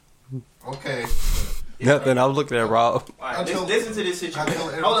Okay. Nothing. I was looking at Rob. Alright, listen to this situation.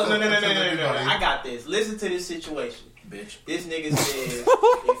 Hold on, no. I got this. Listen to this situation, bitch. This nigga says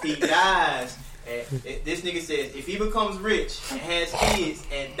if he dies, this nigga says if he becomes rich and has kids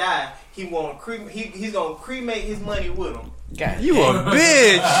and die, he's gonna cremate his money with him. God, you a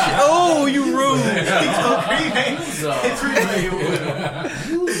bitch. Oh, you rude. He's gonna cremate his money with him.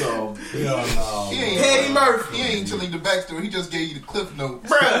 Petty Murphy. He ain't telling the backstory. He just gave you the cliff notes.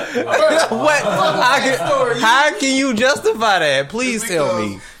 Bruh. What? How can you justify that? Please tell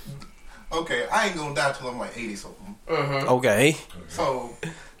me. Okay, I ain't gonna die till I'm like 80 something. Okay. So,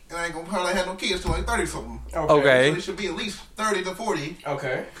 and I ain't gonna probably have no kids till like 30 something. Okay. So it should be at least 30 to 40.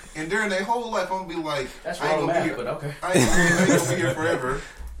 Okay. And during their whole life, I'm gonna be like, that's I ain't wrong gonna math, be here. But okay. I ain't gonna be here forever.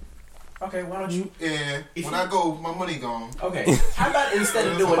 Okay, why don't you? And when I go, my money gone. Okay, how about instead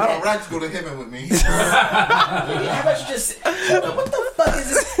of doing my that? rats go to heaven with me. How about you just? What the fuck is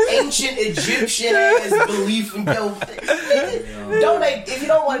this ancient Egyptian ass belief in donate? If you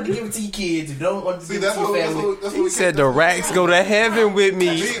don't want to give it to your kids, if you don't want to give it to your family. He said the rats go to heaven with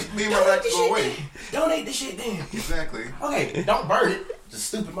me. Me and my rats go away. Donate the shit then. Exactly. Okay, don't burn it. Just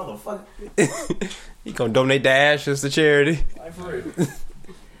stupid motherfucker. He gonna donate the ashes to charity. Like for real.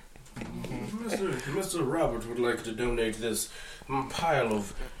 Mr. Robert would like to donate this pile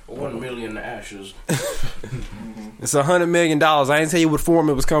of 1 million ashes. It's $100 million. I ain't tell you what form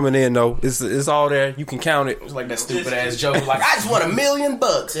it was coming in though. It's all there. You can count it. It's like that stupid ass joke. Like I just want $1 million,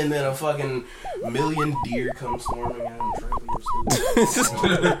 and then a fucking million deer comes swarming out and trample your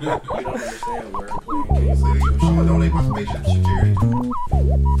stupid. You don't understand wordplay. I'm gonna donate my spaceship to charity.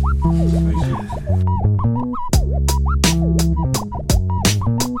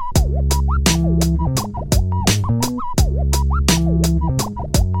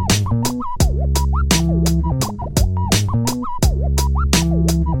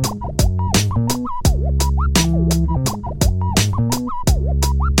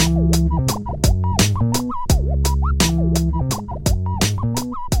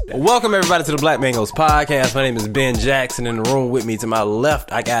 Welcome everybody to the Black Mangoes Podcast. My name is Ben Jackson. In the room with me to my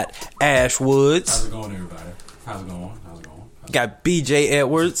left, I got Ash Woods. How's it going, everybody? How's it going? Got BJ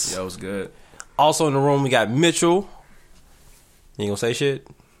Edwards. Yo, it's good. Also in the room, we got Mitchell. You ain't gonna say shit?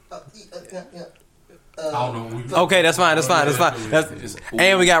 I don't know. Okay, that's fine.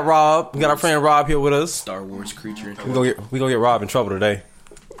 And we got Rob. We got our friend Rob here with us. Star Wars creature. We gonna get Rob in trouble today.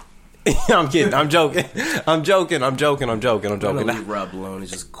 I'm kidding. I'm joking. I'm joking. Leave Rob alone.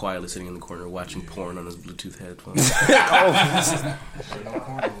 He's just quietly sitting in the corner watching porn on his Bluetooth headphones.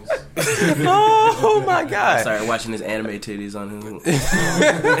 Oh my god! Sorry, watching his anime titties on him.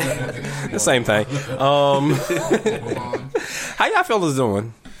 The same thing. How y'all fellas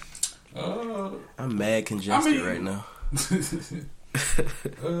doing? I'm mad congested right now.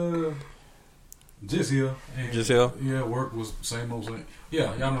 Just here. Just here? Yeah, work was same old same.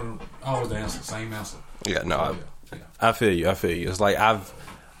 Yeah, y'all know always the answer, same answer. Yeah, no, I feel you. It's like I've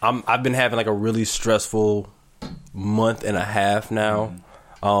been having like a really stressful month and a half now.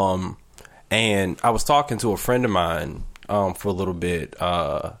 And I was talking to a friend of mine for a little bit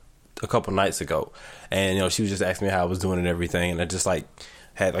a couple nights ago, and she was just asking me how I was doing and everything, and I just like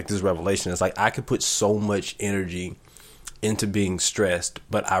had like this revelation. It's like I could put so much energy into being stressed,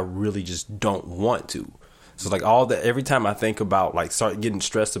 but I really just don't want to. So like every time I think about like start getting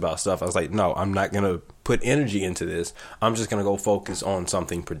stressed about stuff, I was like, no, I'm not gonna put energy into this. I'm just gonna go focus on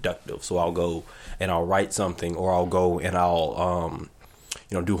something productive. So I'll go and I'll write something, or I'll go and I'll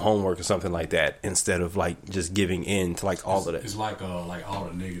do homework or something like that, instead of like just giving in to like all of that. It's like all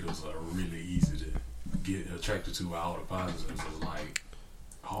the negatives are really easy to get attracted to, while all the positives is like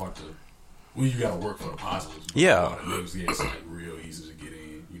hard to. Well, you gotta work for the positives. Yeah. It's like real easy to get in.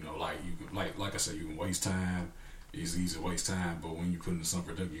 Like you can, like I said, you can waste time. It's easy to waste time, but when you put into something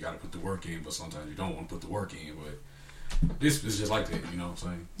productive, you gotta put the work in. But sometimes you don't want to put the work in. But this is just like that. You know what I'm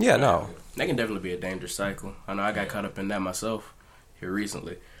saying? Yeah, no. That can definitely be a dangerous cycle. I know I got caught up in that myself here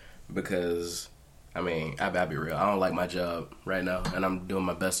recently, because I'll be real. I don't like my job right now, and I'm doing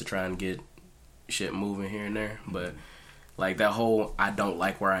my best to try and get shit moving here and there, but. Like, that whole I don't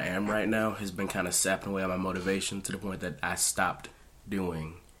like where I am right now has been kind of sapping away at my motivation to the point that I stopped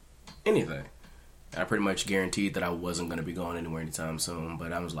doing anything. I pretty much guaranteed that I wasn't going to be going anywhere anytime soon,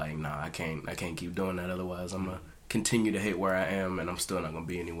 but I was like, nah, I can't keep doing that, otherwise I'm going to continue to hate where I am, and I'm still not going to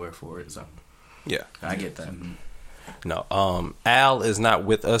be anywhere for it, so. Yeah. I get that. No, Al is not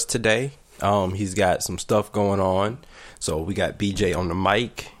with us today. He's got some stuff going on, so we got BJ on the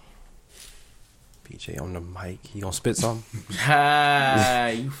mic. BJ on the mic. You gonna spit something?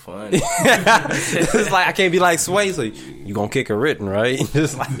 Ha, you funny. It's like I can't be like Sway. So you gonna kick a written, right?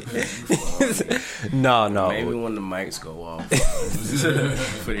 Just like no. Maybe when the mics go off.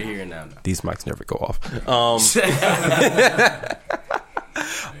 For the here and now. These mics never go off.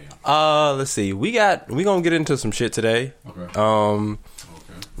 Let's see. We gonna get into some shit today. Okay.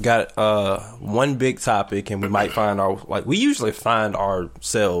 Got one big topic, and we might find we usually find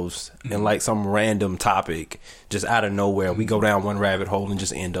ourselves in like some random topic just out of nowhere. We go down one rabbit hole and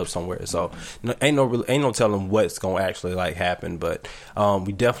just end up somewhere. So ain't no telling what's gonna actually like happen. But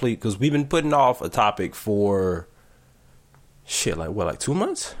we definitely, because we've been putting off a topic for shit like 2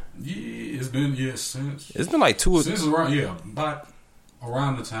 months. Yeah, it's been since It's been like since around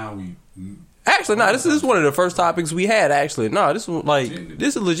the time we. Actually, no. This is one of the first topics we had. Actually, no. This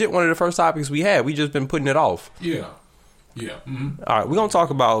is legit one of the first topics we had. We just been putting it off. Yeah. Mm-hmm. All right, we're gonna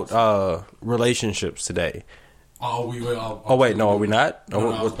talk about relationships today. Oh wait, no, are we not?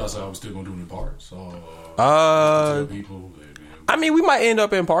 No, I was about to say I was still gonna do it in parts. So tell people. I mean, we might end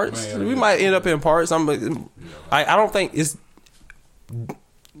up in parts. We might end up in parts. I don't think it's.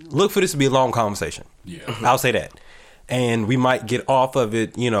 Look for this to be a long conversation. Yeah, I'll say that, and we might get off of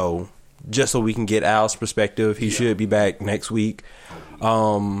it. Just so we can get Al's perspective. He should be back next week,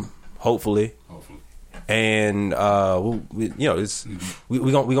 hopefully. And we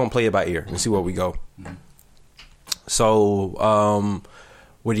gonna play it by ear and see where we go. Mm-hmm. So,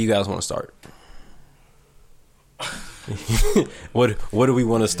 where do you guys want to start? What do we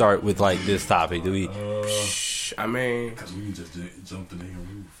want to start with, like, this topic? Do we? I mean, because we just jumped in the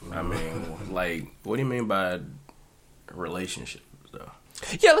roof. I mean, like, what do you mean by relationship, though?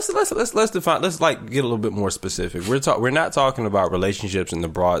 Yeah, let's define. Let's like get a little bit more specific. We're not talking about relationships in the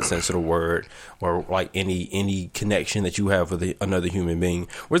broad sense of the word, or like any connection that you have with another human being.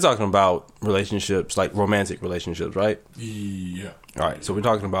 We're talking about relationships, like romantic relationships, right? Yeah. All right. So we're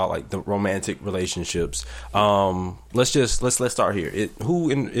talking about like the romantic relationships. Let's start here.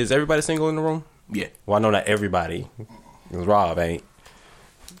 Is everybody single in the room? Yeah. Well, I know not everybody. 'Cause Rob ain't.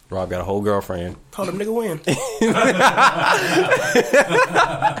 Rob got a whole girlfriend. Call him nigga win.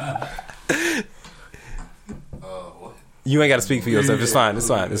 What? You ain't got to speak for yourself. It's fine.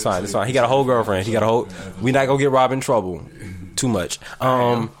 He got a whole girlfriend. We not gonna get Rob in trouble too much.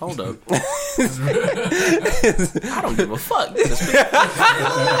 Hold up. I don't give a fuck.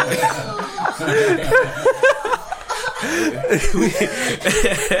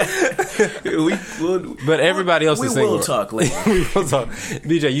 But everybody else is single. We will talk later. We will talk.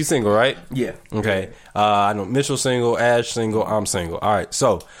 BJ, you single, right? Yeah. Okay. I know Mitchell's single, Ash single, I'm single. All right.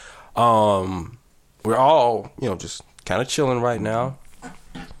 So, we're all, just kind of chilling right now.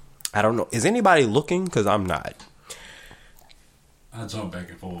 I don't know. Is anybody looking? Because I'm not. I jump back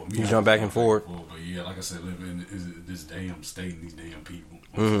and forth. You jump back and forth? But yeah, like I said, living in this damn state and these damn people.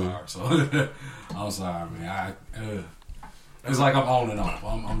 I'm sorry. So I'm sorry, man. It's like I'm on and off.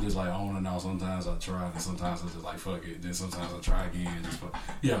 I'm just like on and off. Sometimes I try, and sometimes I just like fuck it. Then sometimes I try again.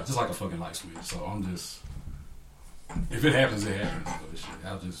 Just like a fucking light switch. So I'm just, if it happens, it happens. But shit,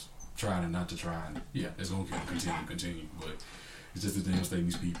 I'll just try not to try. And yeah, it's gonna continue. But it's just the damn state and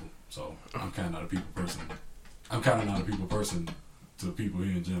these people. So I'm kind of not a people person. I'm kind of not a people person to people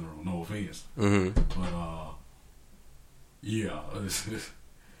here in general. No offense. Mm-hmm. But yeah,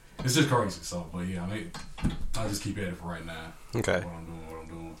 it's just crazy. So, but yeah, I'll just keep at it for right now. Okay. What I'm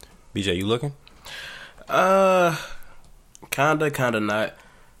doing. BJ, you looking? Kinda not.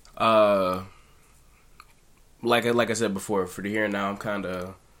 Like I said before, for the here and now, I'm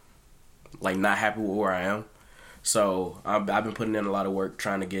kinda like not happy with where I am. So I've been putting in a lot of work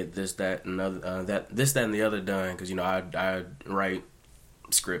trying to get this, that, and other, that, and the other done. Because I write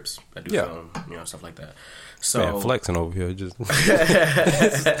scripts, I do film, stuff like that. So man, flexing over here. Just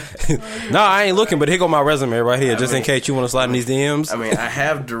no, I ain't looking. But here go my resume right here, just in case you want to slide in these DMs. I mean, I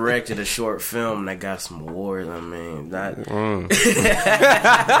have directed a short film that got some awards. I mean, that.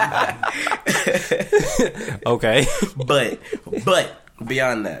 Okay, but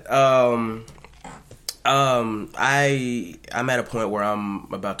beyond that, I'm at a point where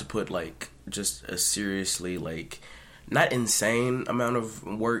I'm about to put like just a seriously like not insane amount of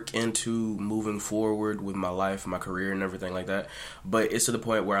work into moving forward with my life, my career, and everything like that. But it's to the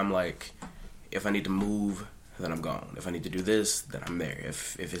point where I'm like, if I need to move, then I'm gone. If I need to do this, then I'm there.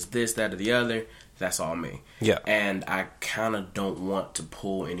 If it's this, that, or the other, that's all me. Yeah. And I kind of don't want to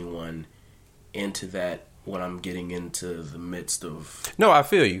pull anyone into that when I'm getting into the midst of. No, I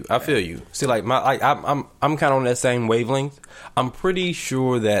feel you. See, like I'm kind of on that same wavelength. I'm pretty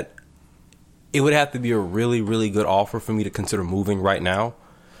sure that it would have to be a really, really good offer for me to consider moving right now.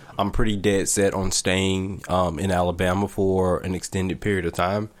 I'm pretty dead set on staying in Alabama for an extended period of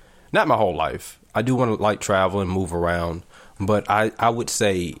time. Not my whole life. I do want to like travel and move around, but I would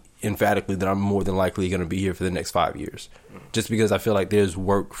say emphatically that I'm more than likely going to be here for the next 5 years, just because I feel like there's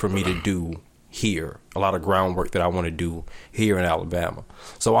work for me to do here, a lot of groundwork that I want to do here in Alabama.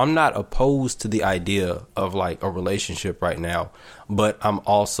 So I'm not opposed to the idea of like a relationship right now, but I'm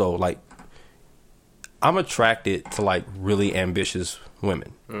also like, I'm attracted to like really ambitious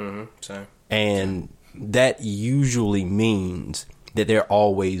women. Same. And that usually means that they're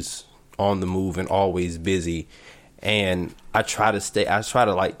always on the move and always busy. And I try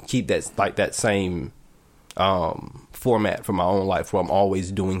to like keep that same format for my own life, where I'm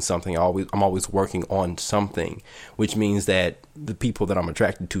always doing something. I'm always working on something, which means that the people that I'm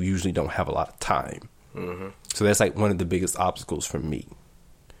attracted to usually don't have a lot of time. So that's like one of the biggest obstacles for me.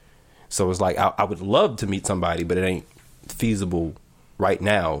 So it's like I would love to meet somebody, but it ain't feasible right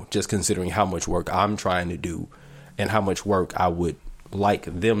now, just considering how much work I'm trying to do and how much work I would like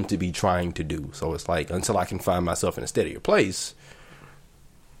them to be trying to do. So it's like, until I can find myself in a steadier place,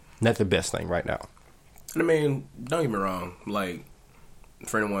 not the best thing right now. I mean, don't get me wrong. Like,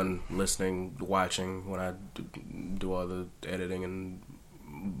 for anyone listening, watching, when I do all the editing and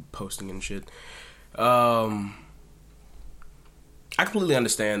posting and shit, I completely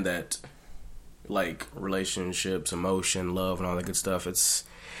understand that, like, relationships, emotion, love, and all that good stuff, it's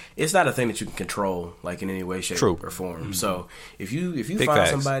not a thing that you can control, like, in any way, shape, or form. So if you Big find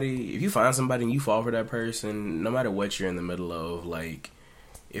facts. somebody, and you fall for that person, no matter what you're in the middle of, like,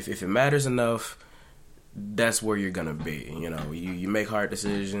 if it matters enough, that's where you're gonna be. You know, you make hard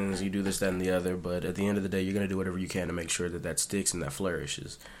decisions, you do this, that, and the other, but at the end of the day, you're gonna do whatever you can to make sure that sticks and that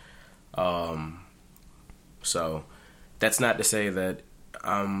flourishes. So that's not to say that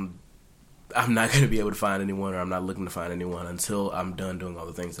I'm not gonna be able to find anyone, or I'm not looking to find anyone until I'm done doing all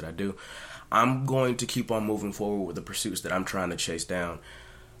the things that I do. I'm going to keep on moving forward with the pursuits that I'm trying to chase down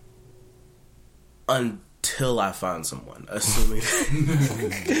until I find someone, assuming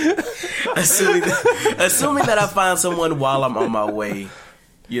that I find someone while I'm on my way,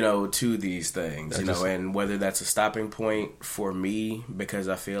 you know, to these things, you know, and whether that's a stopping point for me because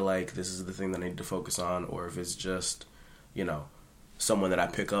I feel like this is the thing that I need to focus on, or if it's just, you know, someone that I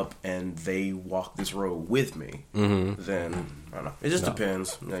pick up and they walk this road with me, then I don't know. It just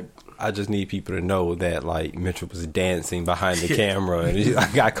depends. Like, I just need people to know that like Mitchell was dancing behind the camera,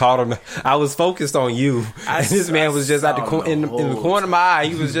 and I caught him. I was focused on you, and this man was just at in the corner of my eye.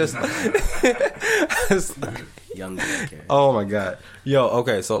 He was just young guy. Oh my god, yo.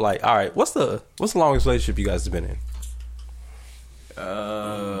 Okay, so like, all right, what's the longest relationship you guys have been in?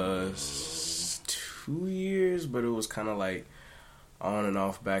 2 years, but it was kind of like on and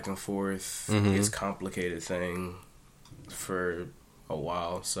off, back and forth. It's a complicated thing for a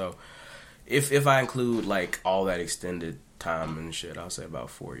while. So if I include like all that extended time and shit, I'll say about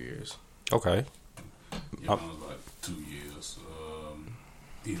 4 years. Okay. Yeah, it was like 2 years.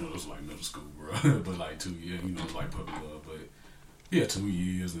 You know, it was like middle school, bro. But like 2 years, you know, it's like puppy love. But yeah, 2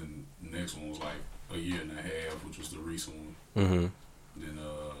 years, and the next one was like a year and a half, which was the recent one. Then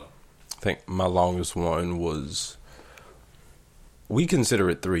I think my longest one was, we consider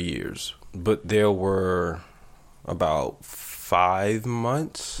it 3 years, but there were about 5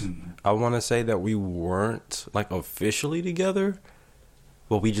 months, I want to say, that we weren't like officially together.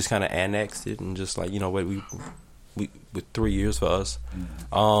 Well, we just kind of annexed it and just like, you know what, we with 3 years for us.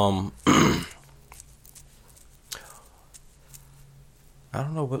 I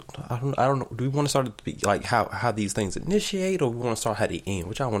don't know what I don't know. Do we want to start to be like how these things initiate, or we want to start how they end?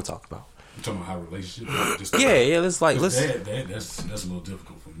 Which I want to talk about. you talking about how relationships. Let's that's a little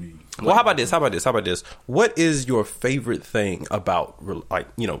difficult for me. Well, how about this? What is your favorite thing about like,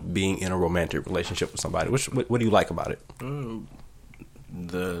 you know, being in a romantic relationship with somebody? What do you like about it?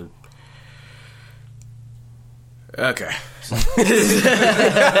 Okay. His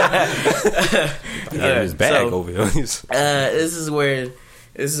bag over here. This is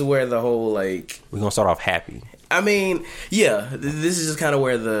where the whole, like, We're gonna start off happy. I mean, yeah, this is just kind of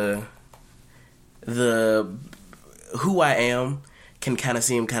where the who I am can kind of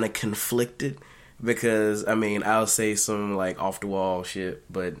seem kind of conflicted, because I mean, I'll say some like off the wall shit,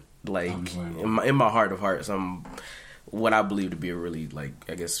 but like in my heart of hearts, I'm what I believe to be a really, like,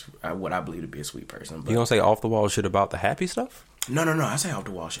 I guess what I believe to be a sweet person. But You gonna say off the wall shit about the happy stuff? No, I say off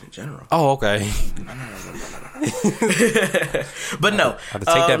the wall shit in general. Oh, okay. No. But no, I have to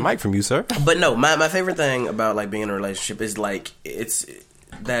take that mic from you, sir. But no, my favorite thing about like being in a relationship is like it's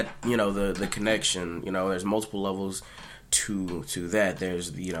that, you know, the connection. You know, there's multiple levels to that.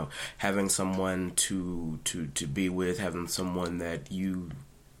 There's, you know, having someone to be with, having someone that you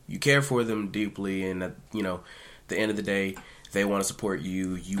you care for them deeply, and at the end of the day, they want to support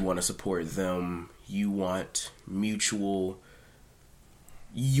you. You want to support them. You want mutual.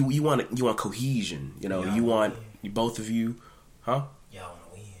 You want cohesion. You want both of you, huh? Y'all want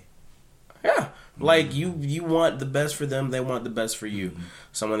to win. Yeah, like you want the best for them. They want the best for you. Mm-hmm.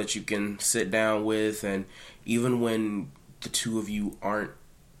 Someone that you can sit down with, and even when the two of you aren't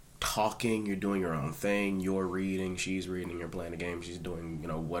talking, you're doing your own thing. You're reading, she's reading, you're playing a game, she's doing,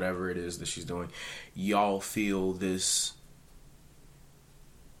 whatever it is that she's doing. Y'all feel this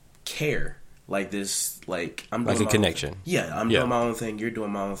care, like this, like I'm doing like a connection. Yeah, I'm doing my own thing. You're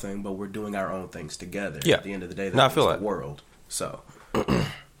doing my own thing, but we're doing our own things together. Yeah. At the end of the day, I feel the that world. So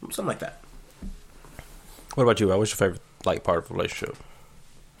something like that. What about you? What's your favorite part of the relationship?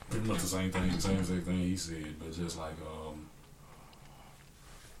 Pretty much the same thing he said, but just like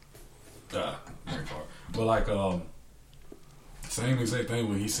very far. But same exact thing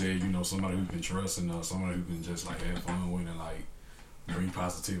what he said. Somebody who can trust and somebody who can just have fun with and bring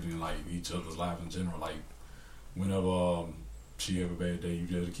positivity in each other's life in general. Whenever she have a bad day, you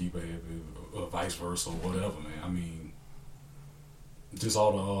just keep her happy, or vice versa, or whatever, man. I mean, just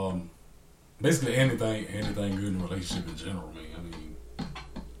all the basically anything good in a relationship in general, man. I mean,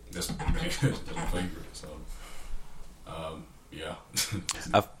 that's my favorite. So, yeah.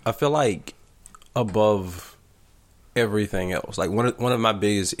 I feel like above everything else, one of my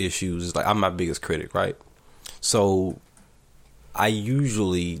biggest issues is I'm my biggest critic, right? So I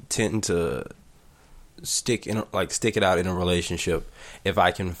usually tend to stick it out in a relationship if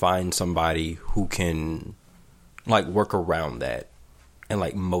I can find somebody who can work around that and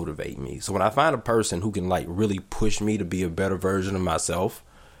motivate me. So when I find a person who can really push me to be a better version of myself,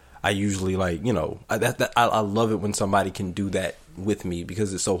 I usually I love it when somebody can do that with me,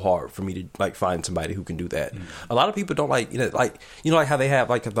 because it's so hard for me to find somebody who can do that. A lot of people don't how they have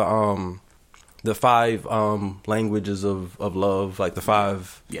the 5 languages of love, the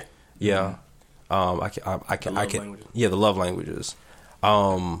 5 the love languages.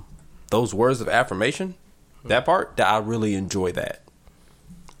 Those words of affirmation, that part, that I really enjoy that.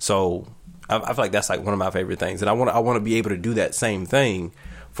 So I feel like that's one of my favorite things, and I want to be able to do that same thing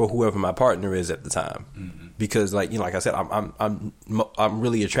for whoever my partner is at the time. Mm-hmm. Because like I said, I'm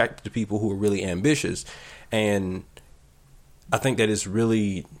really attracted to people who are really ambitious, and I think that it's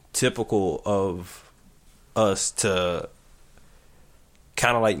really typical of us to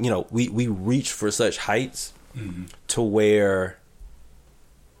kind of we reach for such heights to where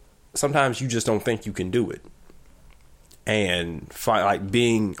sometimes you just don't think you can do it, and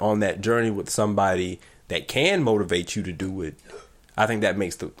being on that journey with somebody that can motivate you to do it, I think that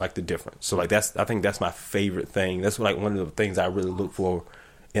makes the difference. So I think that's my favorite thing. That's one of the things I really look for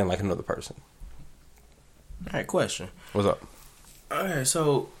in another person. All right, question. What's up? All right,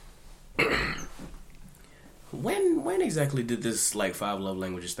 so when exactly did this 5 love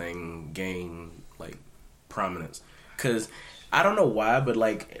languages thing gain prominence? Because I don't know why, but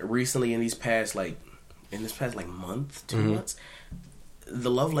recently in this past month, 2 months,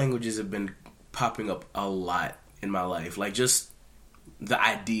 the love languages have been popping up a lot in my life. Just the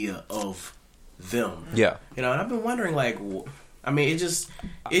idea of them. Yeah. And I've been wondering, it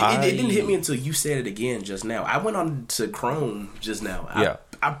didn't hit me until you said it again just now. I went on to Chrome just now.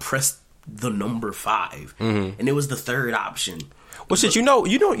 I pressed the number 5, and it was the third option. Well, shit, you know,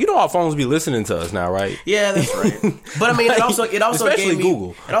 our phones be listening to us now, right? Yeah, that's right. But I mean, it also especially gave me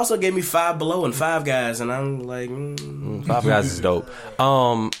Google. It also gave me Five Below and Five Guys, and I'm like, Five Guys is dope.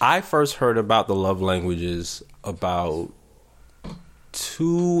 I first heard about the love languages about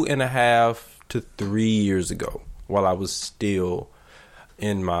 2.5 to 3 years ago, while I was still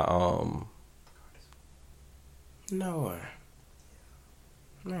in my No.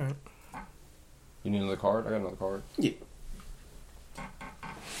 All right. You need another card? I got another card. Yeah.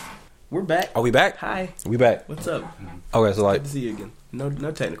 We're back. Are we back? Hi. We back. What's up? Okay, so Good to see you again.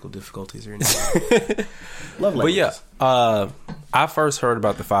 No technical difficulties or anything. Love languages. But yeah, I first heard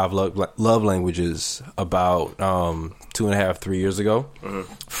about the 5 love languages about 2.5, 3 years ago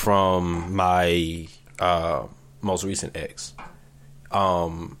from my most recent ex.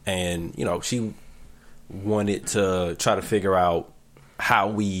 And she wanted to try to figure out how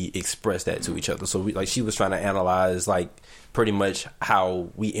we express that to each other. So she was trying to analyze pretty much how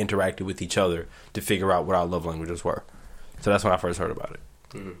we interacted with each other to figure out what our love languages were. So that's when I first heard about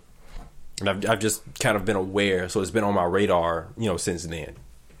it. And I've just kind of been aware, so it's been on my radar, since then.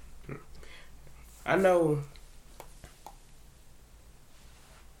 I know.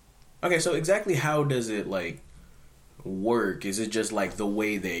 Okay, so exactly how does it work? Is it just the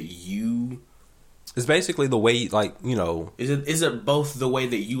way that you It's basically the way, like, you know. Is it both the way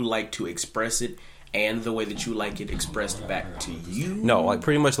that you like to express it and the way that you like it expressed back to you? No, like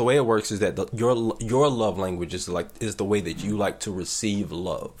pretty much the way it works is that your love language is the way that you like to receive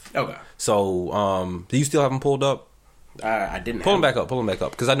love. Okay. So, do you still have them pulled up? I didn't. Pull them back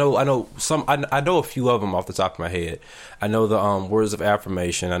up. Because I know some. I know a few of them off the top of my head. I know the words of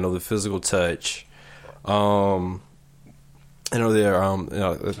affirmation. I know the physical touch. I know their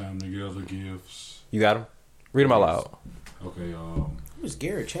time together gifts. You got them? Read them out loud. Okay. Who's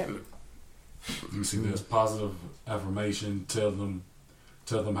Garrett Chapman? You see this positive affirmation. Tell them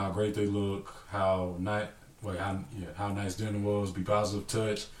how great they look. How nice dinner was. Be positive.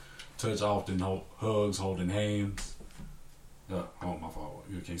 Touch often. Hugs. Holding hands. Oh, my fault.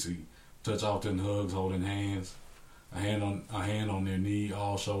 You can't see. Touch often. Hugs. Holding hands. A hand on their knee.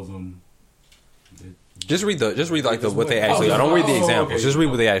 All show them. Just read what they actually are. Don't read the examples. Okay. Just read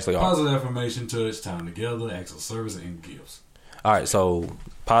what they actually are. Positive affirmation, touch, time together, acts of service, and gifts. All right, so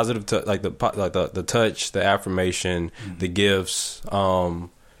positive, the touch, the affirmation, the gifts,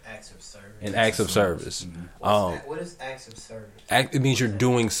 acts of service. and acts of service. What is acts of service? It means you're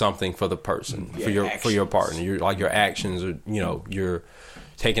doing something for the person, for your partner. You're like your actions are, you're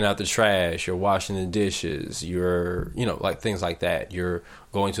taking out the trash, you're washing the dishes, you're, like things like that. You're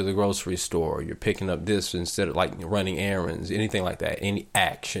going to the grocery store, you're picking up this instead of like running errands, anything like that. Any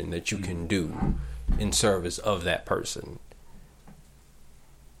action that you can do in service of that person.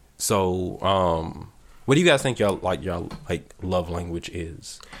 So, what do you guys think your love language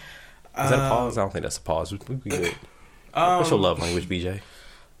is? Is that a pause? I don't think that's a pause. We'd be good. What's your love language, BJ?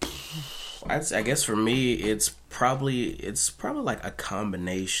 I guess for me, it's probably like a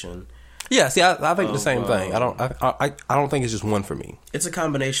combination. Yeah, see, I think the same thing. I don't think it's just one for me. It's a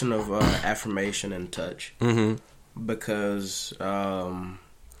combination of affirmation and touch. Mm-hmm. Because,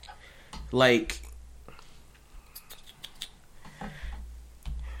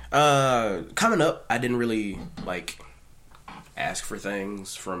 coming up, I didn't really ask for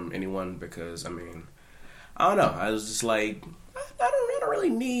things from anyone because I don't know. I was just like, I don't really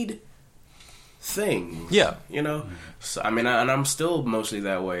need things. Yeah. So and I'm still mostly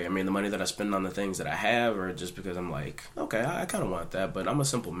that way. The money that I spend on the things that I have are just because I'm like, okay, I kind of want that, but I'm a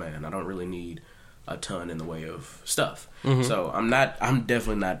simple man. I don't really need a ton in the way of stuff. Mm-hmm. So I'm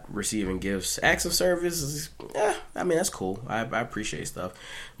definitely not receiving gifts. Acts of service is, that's cool. I appreciate stuff.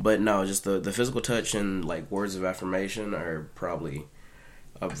 But no, just the physical touch and words of affirmation are probably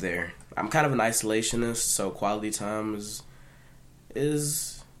up there. I'm kind of an isolationist, so quality time is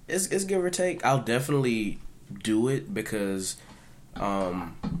give or take. I'll definitely do it because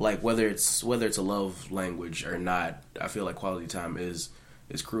whether it's a love language or not, I feel like quality time is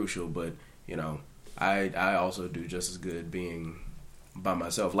crucial, but I also do just as good being by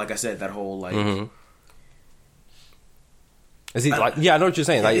myself. Like I said, that whole mm-hmm. I know what you're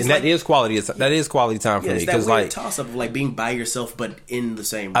saying. And that is quality. That is quality time for me. It's that weird toss up of being by yourself, but in the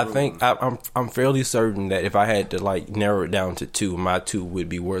same room. I think I'm fairly certain that if I had to narrow it down to two, my two would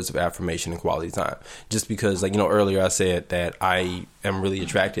be words of affirmation and quality time. Just because earlier I said that I am really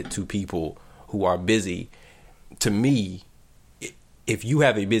attracted to people who are busy. To me, if you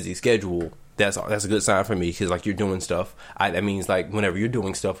have a busy schedule, that's a good sign for me because you're doing stuff. That means whenever you're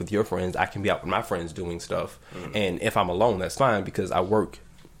doing stuff with your friends, I can be out with my friends doing stuff. Mm-hmm. And if I'm alone, that's fine because I work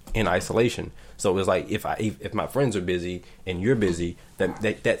in isolation. So it's if my friends are busy and you're busy,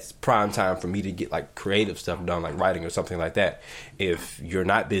 that's prime time for me to get creative stuff done, like writing or something like that. If you're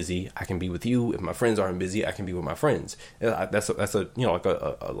not busy, I can be with you. If my friends aren't busy, I can be with my friends. That's a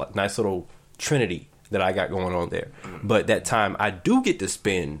nice little trinity that I got going on there. Mm-hmm. But that time I do get to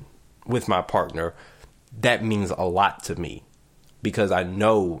spend with my partner, that means a lot to me because I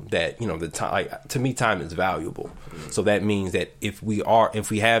know that the time. To me, time is valuable. So that means that if we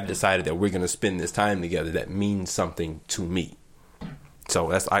have decided that we're going to spend this time together, that means something to me. So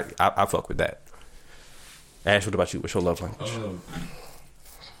that's I fuck with that. Ash, what about you? What's your love language?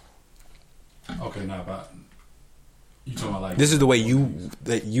 Okay, now about you talking about this is the way you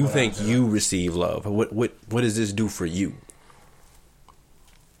think you receive love. What does this do for you?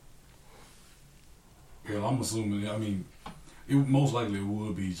 Well, I'm assuming. It most likely it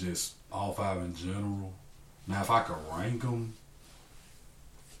would be just all five in general. Now, if I could rank them,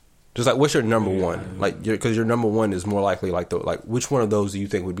 just what's your number one? Because your number one is more likely which one of those do you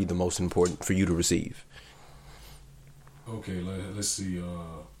think would be the most important for you to receive? Okay, let's see.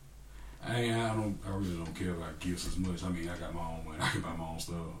 I really don't care about gifts as much. I got my own money. I can buy my own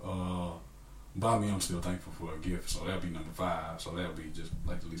stuff. By me, I'm still thankful for a gift, so that'll be number 5. So that'll be just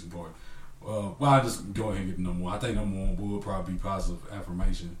the least important. I'll just go ahead and get the number 1. I think number 1 would probably be positive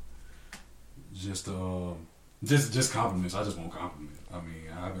affirmation. just compliments. I just want compliments. I mean,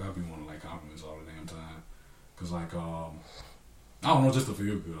 I be wanting like compliments all the damn time. Cause like I don't know, just to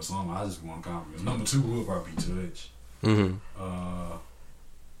feel good or something. I just want compliments. Number 2 would probably be touch. Mm-hmm.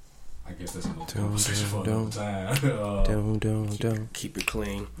 I guess that's another conversation for another time. Keep it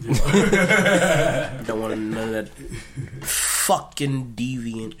clean. Don't want none of that fucking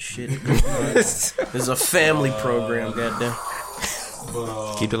deviant shit. This is a family program, goddamn.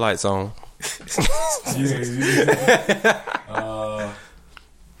 But, Keep the lights on.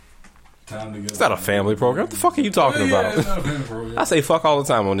 Time to get. It's not a family program. What the fuck are you talking about? It's not a family program. I say fuck all the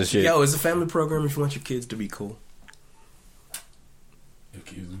time on this shit. Yo, it's a family program if you want your kids to be cool. If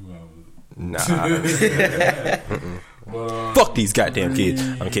kids do, Nah. but, Fuck these goddamn kids.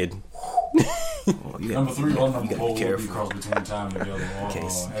 I'm kidding. number 3 or number 4 be would be careful. cross between time together or Can't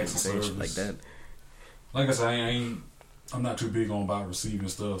acts of say shit like service. that. Like I said, I'm not too big on about receiving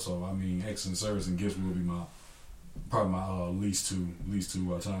stuff, so I mean, acts and service and gifts will be probably my least two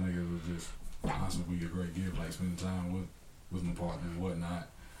time together. Just honestly, we get a great gift, like spending time with my partner and whatnot.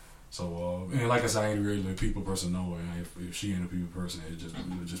 So and like I said, I ain't really a people person no way. If she ain't a people person, it just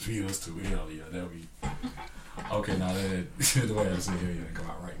be us two. Hell yeah, that'll be okay. Now that the way I say hell yeah, come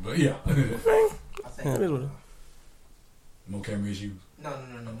out right, but yeah. I think. No camera issues. No.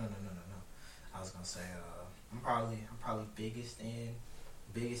 I was gonna say, I'm probably biggest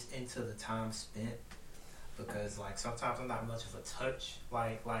into the time spent, because like sometimes I'm not much of a touch.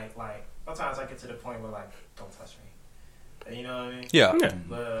 Like sometimes I get to the point where like, don't touch me. You know what I mean? Yeah.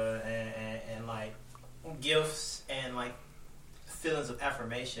 But and like gifts and like feelings of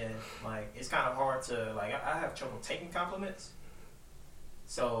affirmation, like it's kind of hard to like. I have trouble taking compliments,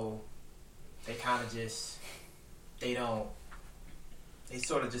 so they kind of just they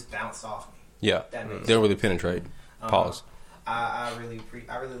sort of just bounce off me. Yeah. That makes They don't really penetrate. Pause. I really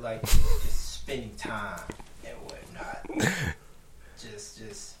like just spending time and whatnot, just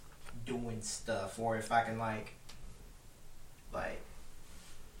doing stuff, or if I can like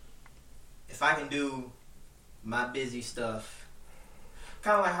if I can do my busy stuff,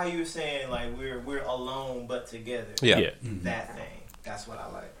 kind of like how you were saying, like we're alone but together. Yeah. That thing. That's what I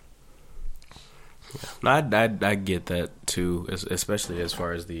like. No, I get that too, especially as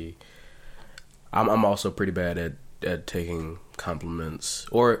far as the. I'm also pretty bad at taking compliments,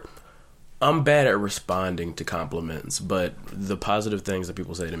 or I'm bad at responding to compliments. But the positive things that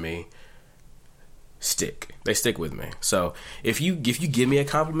people say to me stick. They stick with me. So if you give me a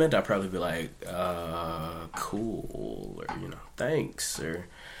compliment, I'll probably be like, cool, or thanks, or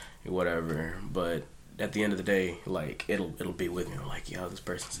whatever. But at the end of the day, like it'll be with me. I'm like, yo, this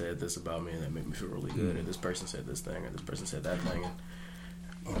person said this about me and that made me feel really good, or this person said this thing, or this person said that thing.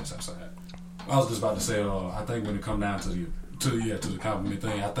 Oh, that's outside. I was just about to say, I think when it come down to the compliment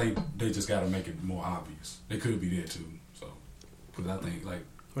thing, I think they just got to make it more obvious. They could be there too. So, because I think like,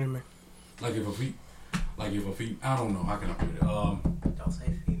 What do you mean? like if a female, I don't know, how can I put it? Don't say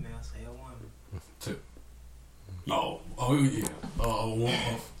female, say a woman. Yeah.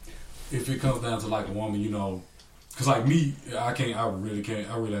 If it comes down to like a woman, because like me, I really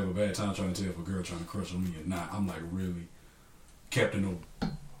have a bad time trying to tell if a girl trying to crush on me or not. I'm like really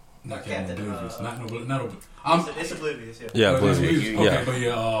not Captain Oblivious. It's oblivious, yeah. Yeah, oblivious. oblivious. Okay, Yeah. but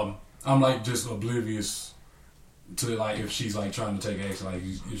yeah, I'm like just oblivious to like if she's like trying to take action, like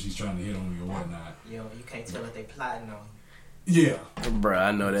if she's trying to hit on me or whatnot. You can't tell if they plotting on Yeah, Bruh,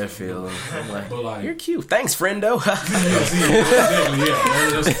 I know that feeling. I'm like, but like you're cute. Thanks, friendo. exactly, yeah.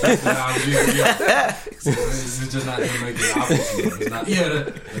 That's what I was doing, yeah. It's just not making it obvious enough.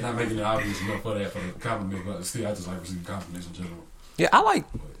 They're not making it obvious enough for the compliment, but still, I just like receiving compliments in general. Yeah, I like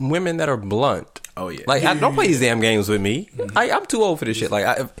women that are blunt. Oh yeah. Like, don't play these damn games with me. I'm too old for this shit.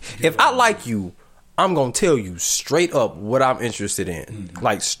 Like, if I like you, I'm gonna tell you straight up what I'm interested in.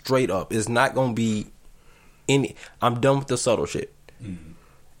 Like, straight up. It's not gonna be I'm done with the subtle shit.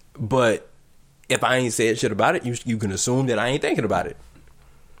 But if I ain't said shit about it, you can assume that I ain't thinking about it.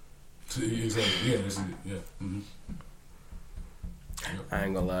 Exactly. Yeah, that's it. Yeah. Mm-hmm. I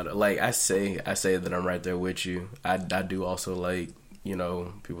ain't gonna lie. Like I say that I'm right there with you. I do also like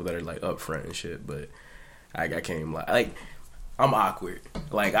people that are like upfront and shit. But I can't even lie. Like I'm awkward.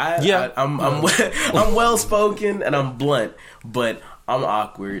 Like I'm well spoken and I'm blunt, but I'm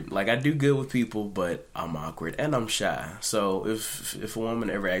awkward. Like I do good with people, but I'm awkward and I'm shy. So if a woman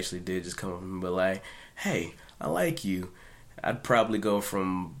ever actually did just come up and be like, "Hey, I like you," I'd probably go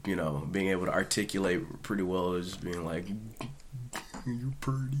from being able to articulate pretty well to just being like, "You're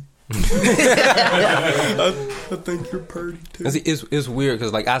pretty." I think you're pretty too. It's weird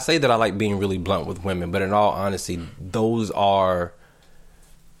because like I say that I like being really blunt with women, but in all honesty, those are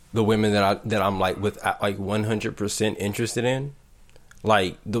the women that I'm like with like 100% interested in,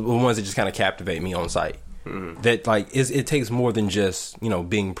 like the ones that just kind of captivate me on sight. That like it takes more than just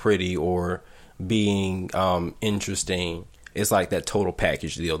being pretty or being interesting. It's like that total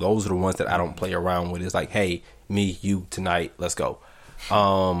package deal. Those are the ones that I don't play around with. It's like, hey, me, you, tonight, let's go.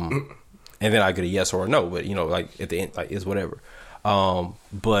 And then I get a yes or a no. But like at the end, like it's whatever.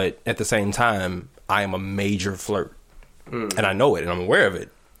 But at the same time, I am a major flirt, and I know it, and I'm aware of it,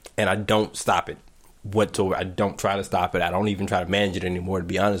 and I don't stop it whatsoever. I don't try to stop it. I don't even try to manage it anymore, to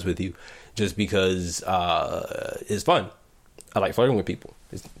be honest with you, just because it's fun. I like flirting with people.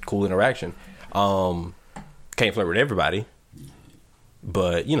 It's cool interaction. Can't flirt with everybody,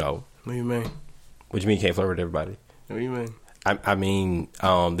 but What do you mean? what do you mean can't flirt with everybody? What do you mean? I mean,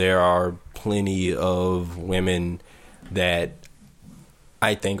 there are plenty of women that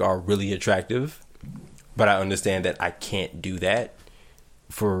I think are really attractive, but I understand that I can't do that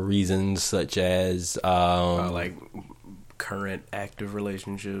for reasons such as Like current active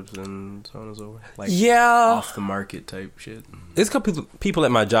relationships and so on and so forth. Like yeah, off the market type shit. there's a couple people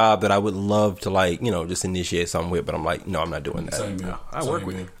at my job that I would love to like just initiate something with, but I'm like, no, I'm not doing that. Same here. I Same work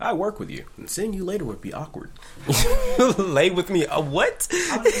with here. you. I work with you. And seeing you later would be awkward. Lay with me? What?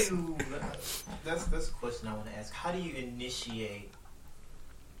 How do you? That's a question I want to ask. How do you initiate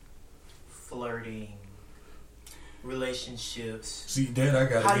flirting, relationships? See, that I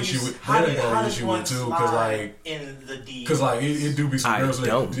got How an do issue you? with. How, That do, I got how an does issue one with too, slide in the DM? Cause like it do be some I girls.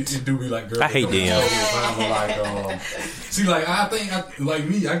 don't. It do be like girls. I hate that don't DMs. like, see, like I think, like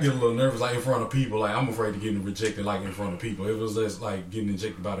me, I get a little nervous like in front of people. Like I'm afraid of getting rejected like in front of people. If it was just like getting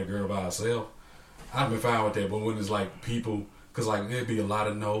rejected by the girl by herself, I'd been fine with that. But when it's like people, cause like there'd be a lot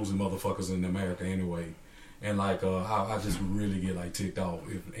of nosy motherfuckers in America anyway. And like I just really get like ticked off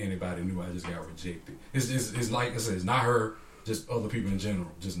if anybody knew I just got rejected. It's like I said, it's not her, just other people in general,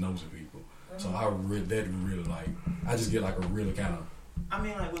 just nosy people. So that really like I just get like a really kind of I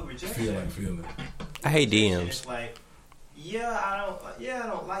mean, like with rejection, feeling. I hate DMs. It's like, I don't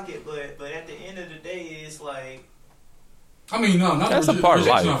like it, but at the end of the day, it's like, I mean, no, not That's a part of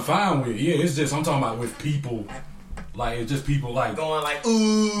rejection life. I'm fine with. Yeah, it's just I'm talking about with people. Like it's just people like going like,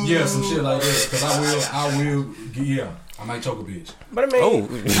 ooh, yeah, some shit like that. Cause I will, yeah, I might choke a bitch. But I mean,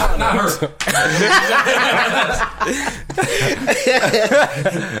 Not her.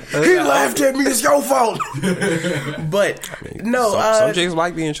 he laughed at me. It's your fault. But no, some chicks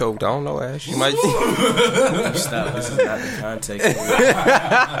like being choked. I don't know, Ash. You might. stop. This is not the context.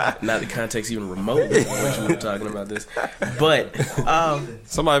 Not the context even remotely in which we were talking about this. But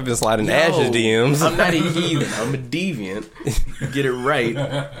Somebody been sliding Ash's DMs. I'm not a heathen. I'm a deviant. Get it right.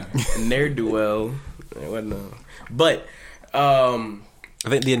 Ne'er do well. But I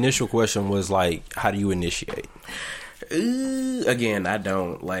think the initial question was like, how do you initiate? again, I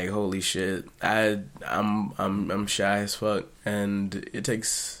don't like. Holy shit, I'm shy as fuck, and it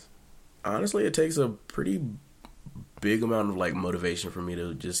takes a pretty big amount of like motivation for me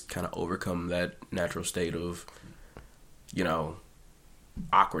to just kind of overcome that natural state of,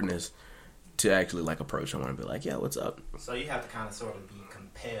 awkwardness to actually like approach someone and be like, yeah, what's up? So you have to kind of sort of be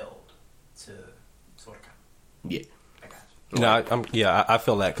compelled to sort of Yeah. I got you. No, I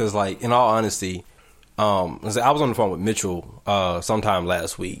feel that because, like, in all honesty, I was on the phone with Mitchell sometime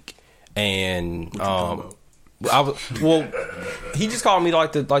last week, and he just called me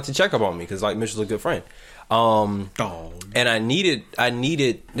to check up on me because like Mitchell's a good friend. And I needed.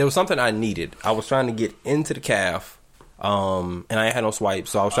 There was something I needed. I was trying to get into the calf, and I ain't had no swipe,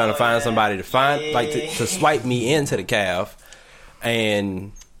 so I was trying to find somebody to to swipe me into the calf,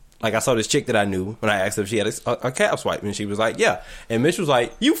 and. Like, I saw this chick that I knew when I asked her if she had a calf swipe, and she was like, yeah. And Mitch was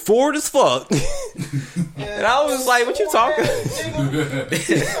like, you forward as fuck. And I was like, what you talking? See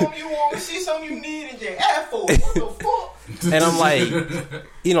something you want, see something you need, and then ask for it. What the fuck? And I'm like,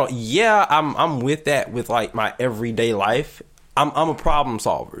 yeah, I'm with that with, like, my everyday life. I'm a problem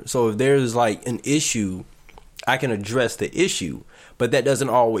solver. So if there's, like, an issue, I can address the issue. But that doesn't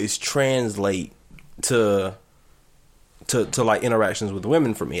always translate to like interactions with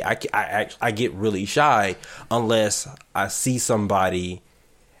women for me. I get really shy unless I see somebody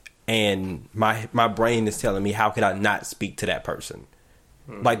and my brain is telling me, how could I not speak to that person?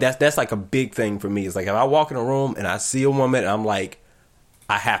 Like that's like a big thing for me. It's like if I walk in a room and I see a woman and I'm like,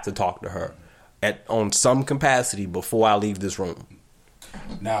 I have to talk to her on some capacity before I leave this room.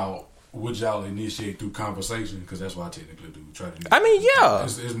 Now, would y'all initiate through conversation? Because that's what I technically do. I mean, yeah. I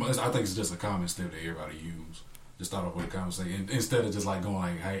think it's just a common step that everybody use. Just start off with a conversation instead of just like going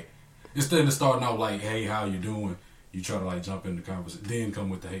like, hey, instead of starting out like, hey, how you doing? You try to like jump into the conversation, then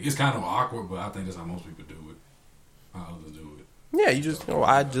come with the hey. It's kind of awkward, but I think that's how most people do it. How others do it. Yeah, you just,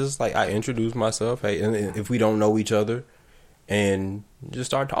 I introduce myself. Hey, and if we don't know each other, and just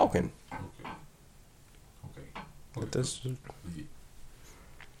start talking. Okay. But that's Yeah.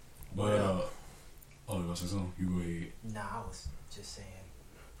 But you want to say something? You go ahead. Nah, I was just saying.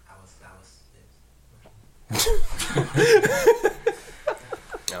 I was.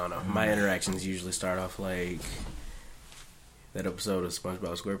 I don't know. My interactions usually start off like that episode of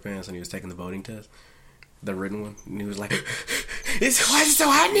SpongeBob SquarePants when he was taking the voting test, the written one, and he was like, why is it so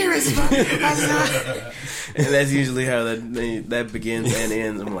hot in here? And that's usually how that begins and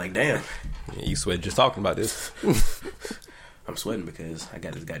ends. I'm like, damn. Yeah, you sweat just talking about this. I'm sweating because I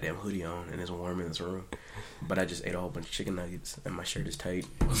got this goddamn hoodie on and it's warm in this room. But I just ate a whole bunch of chicken nuggets and my shirt is tight.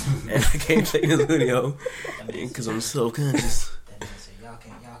 And I can't take this hoodie off because I'm self-conscious. Y'all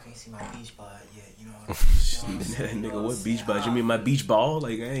can't see my beach bod yet, you know. Nigga, what beach bod? You mean my beach ball?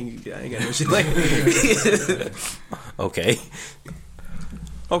 Like I ain't got no shit like that. Okay,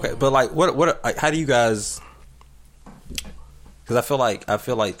 but like, what? Like, how do you guys? Because I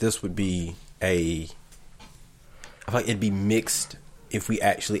feel like this would be I feel like it'd be mixed if we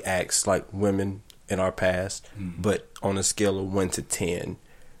actually asked like women in our past, but on a scale of 1 to 10,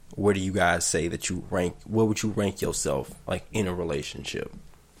 where do you guys say that you rank? Where would you rank yourself like in a relationship?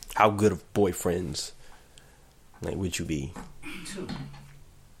 How good of boyfriends like would you be? 2.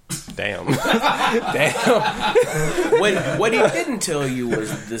 Damn. What he didn't tell you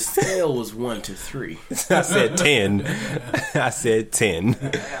was the scale was 1 to 3. I said 10. I said 10.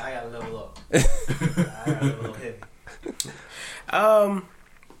 I gotta level up. I gotta level up heavy. I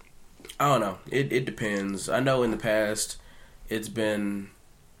don't know. It depends. I know in the past it's been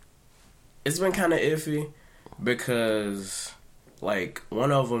kind of iffy because like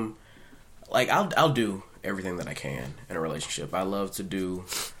one of them, like I'll do everything that I can in a relationship. I love to do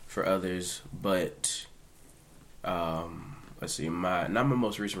for others, but let's see, not my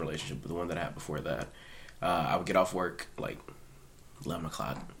most recent relationship, but the one that I had before that, I would get off work like 11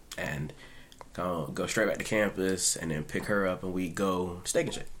 o'clock and go straight back to campus and then pick her up and we go Steak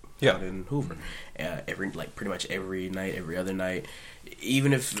and Shake. Yeah, out in Hoover. Pretty much every night, every other night.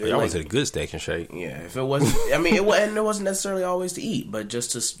 Even if y'all was at a good Steak and Shake. Yeah, if it wasn't, I mean, it wasn't necessarily always to eat, but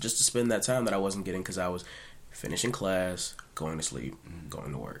just to spend that time that I wasn't getting because I was finishing class, going to sleep,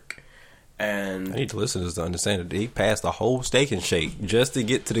 going to work. And I need to listen to this to understand that he passed the whole Steak and Shake just to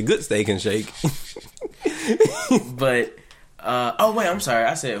get to the good Steak and Shake. But oh wait, I'm sorry,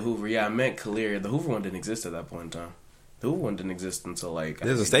 I said Hoover. Yeah, I meant Calera. The Hoover one didn't exist at that point in time. The Hoover one didn't exist until like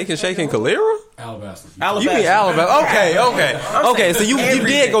there's a Steak and Shake in Calera. Alabaster. You mean Alabama? Okay. So you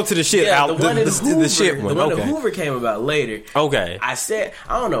did go to the shit out the shit one. The one that Hoover came about later. Okay. I said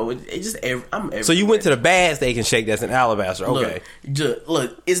I don't know. It just I'm. So you went to the bad Steak and Shake that's in Alabaster. Okay.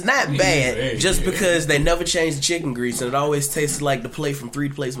 Look, it's not bad just because they never changed the chicken grease and it always tasted like the plate from 3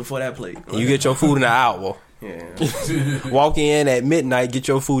 plates before that plate. You get your food in an hour. Yeah. Walk in at midnight, get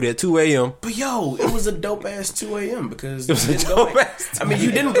your food at 2 a.m. But yo, it was a dope ass 2 a.m. because It was a dope ass. I mean,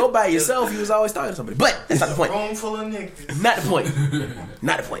 you didn't go by yourself. You was always talking to somebody. But that's not the point. Room full of niggas. Not the point.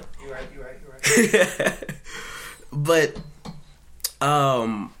 Not the point. You're right. But,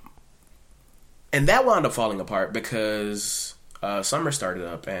 and that wound up falling apart because summer started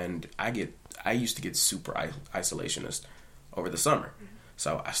up, and I used to get super isolationist over the summer,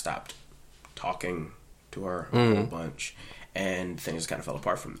 so I stopped talking to her a whole bunch, and things kind of fell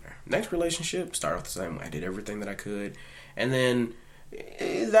apart from there. Next relationship started off the same way. I did everything that I could, and then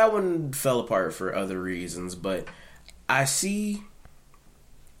that one fell apart for other reasons. But I see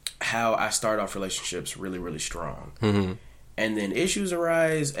how I start off relationships really, really strong, and then issues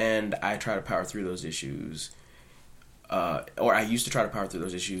arise, and I try to power through those issues. Or I used to try to power through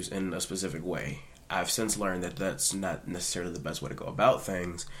those issues in a specific way. I've since learned that that's not necessarily the best way to go about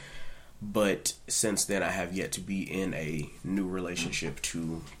things. But since then, I have yet to be in a new relationship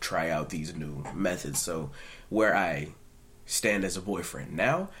to try out these new methods. So where I stand as a boyfriend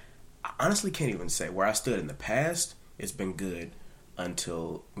now, I honestly can't even say. Where I stood in the past, it's been good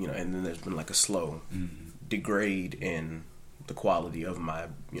until, and then there's been like a slow degrade in the quality of my,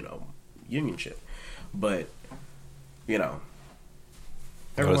 unionship. But,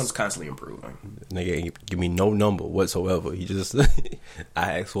 everyone's constantly improving. Nigga ain't give me no number whatsoever. He just,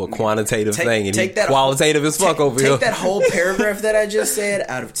 I asked for a quantitative thing, and he that qualitative as fuck over here. Take that whole paragraph that I just said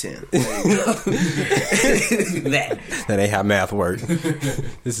out of 10. That ain't how math works.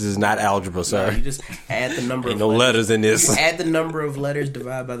 This is not algebra, sir. No, you just add the number ain't of no letters in this. Add the number of letters,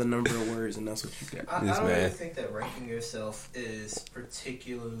 divide by the number of words, and that's what you get. I don't really think that ranking yourself is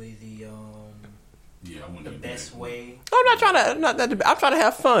particularly the best way. I'm not trying to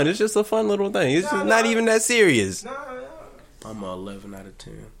have fun. It's just a fun little thing. It's not even that serious. No. I'm a 11 out of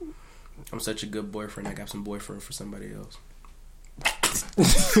 10. I'm such a good boyfriend. I got some boyfriend for somebody else.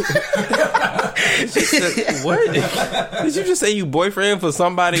 What? Did you just say you boyfriend for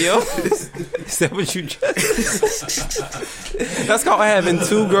somebody else? Is that what you just... That's called having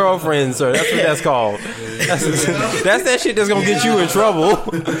two girlfriends, sir. That's what that's called. That's that shit that's gonna get you in trouble.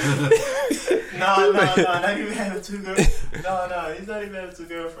 No, not even having two girlfriends. No, he's not even having two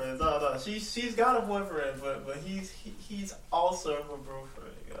girlfriends. No. She's got a boyfriend, but he's also her boyfriend.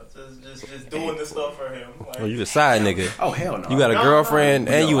 Just doing the stuff for him. Like, Oh, you a side nigga. Oh, hell no. You got a girlfriend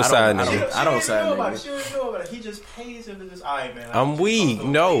and you a side I nigga. I don't side nigga. She don't know about it. He just pays him to just, all right, man. I'm weak.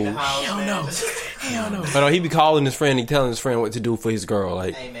 No. Hell no. Hell no. But no, he be calling his friend, he telling his friend what to do for his girl.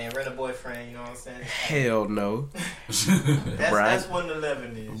 Like, Hey, man, rent a boyfriend, you know what I'm saying? Hell no. That's what an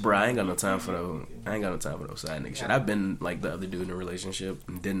 11 is. Bro, I ain't got no time for those. I ain't got no time for those side nigga shit. I've been like the other dude in a relationship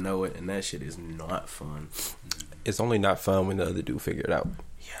and didn't know it, and that shit is not fun. it's only not fun when the other dude figure it out.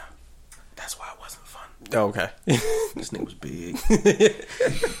 Yeah, that's why it wasn't fun. Oh, okay. This nigga was big.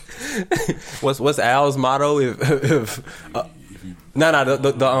 What's Al's motto? If the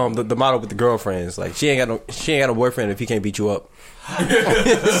motto with the girlfriends, like she ain't got no boyfriend if he can't beat you up.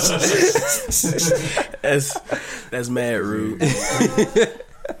 That's mad rude.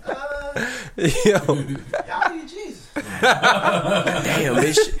 Yo. Y'all need Jesus. Damn,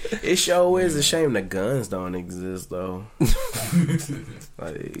 it sure is a shame the guns don't exist though.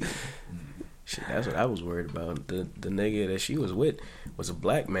 Like, shit, that's what I was worried about. The nigga that she was with was a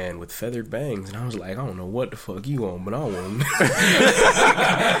black man with feathered bangs, and I was like, I don't know what the fuck you on, but I don't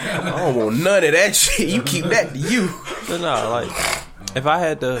want none of that shit. You keep that to you. But no, like if I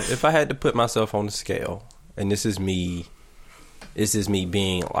had to put myself on the scale, and this is me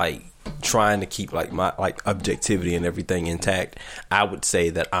being like trying to keep like my like objectivity and everything intact, I would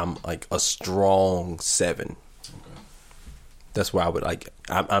say that I'm like a strong 7. That's where I would like.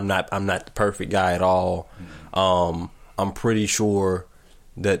 I'm not the perfect guy at all. I'm pretty sure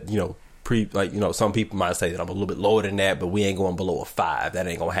that some people might say that I'm a little bit lower than that, but we ain't going below a 5. That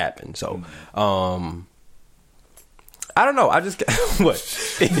ain't gonna happen. So, I don't know. I just what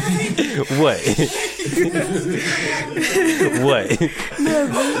what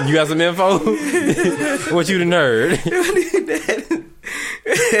you got some info? What you the nerd?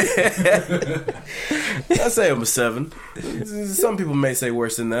 I say I'm a 7. Some people may say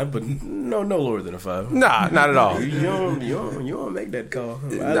worse than that, but no lower than a 5. Nah, not at all. You don't make that call.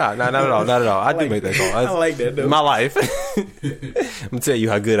 Nah, not at all. Not at all. I do make that call. I like that though. My life. I'm gonna tell you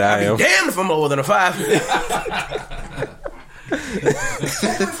how good I am. Damn if I'm lower than a 5.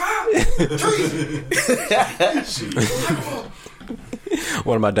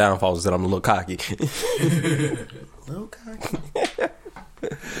 One of my downfalls is that I'm a little cocky. Little cocky.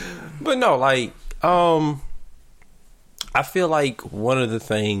 But no, like, I feel like one of the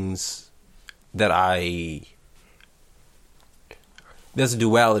things that there's a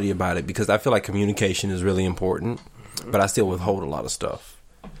duality about it, because I feel like communication is really important, but I still withhold a lot of stuff.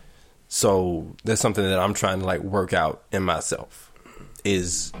 So that's something that I'm trying to like work out in myself.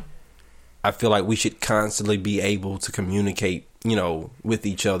 Is I feel like we should constantly be able to communicate, with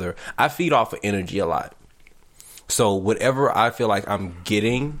each other. I feed off of energy a lot. So whatever I feel like I'm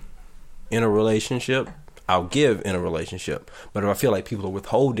getting in a relationship, I'll give in a relationship. But if I feel like people are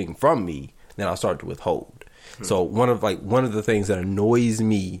withholding from me, then I'll start to withhold. So one of the things that annoys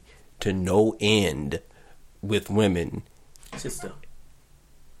me to no end with women. Sit still.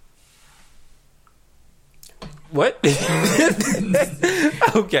 What?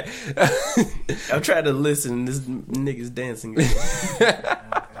 Okay. I'm trying to listen. This nigga's dancing.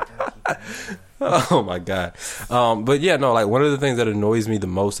 Oh my god. But yeah, no, like one of the things that annoys me the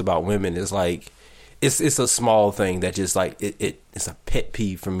most about women is like it's a small thing that just like it's a pet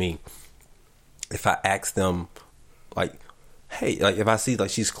peeve for me. If I ask them like, hey, like if I see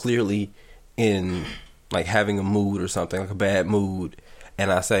like she's clearly in like having a mood or something, like a bad mood,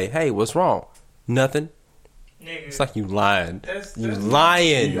 and I say, hey, what's wrong? Nothing. Nigga. It's like you lying. That's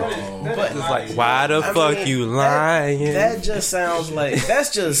lying. But it's like, why the fuck you lying? That just sounds like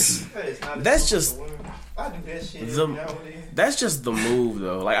that's just I do that shit. that's just the move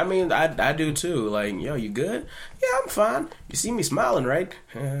though. Like I mean, I do too. Like, yo, you good? Yeah, I'm fine. You see me smiling, right?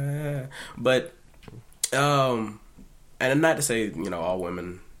 But and not to say all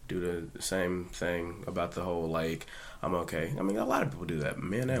women do the same thing about the whole like I'm okay. I mean, a lot of people do that,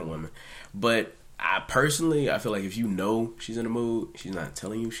 men and women. But I feel like if she's in a mood, she's not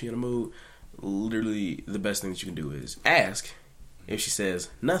telling you she's in a mood, literally the best thing that you can do is ask. If she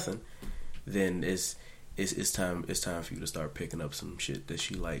says nothing, then it's time for you to start picking up some shit that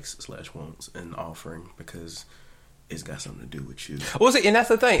she likes /wants and offering, because it's got something to do with you. Well, see, and that's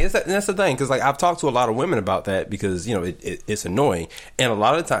the thing. That's the thing, because like I've talked to a lot of women about that, because you know it's annoying, and a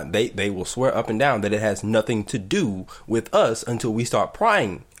lot of the time they will swear up and down that it has nothing to do with us until we start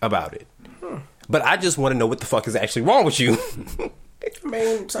prying about it. But I just want to know what the fuck is actually wrong with you. I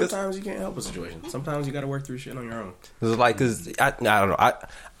mean, sometimes you can't help a situation. Sometimes you got to work through shit on your own. It's like, cause I don't know.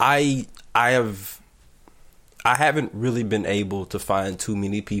 I haven't really been able to find too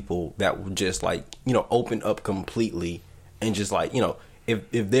many people that will just like, you know, open up completely and just like, you know,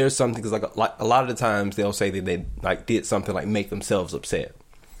 if there's something, cause like a lot of the times they'll say that they like did something like make themselves upset.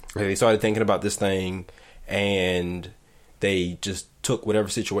 Like they started thinking about this thing and they just took whatever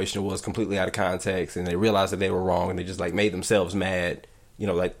situation it was completely out of context, and they realized that they were wrong, and they just like made themselves mad, you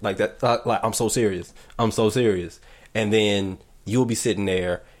know, like that. Like I'm so serious, and then you'll be sitting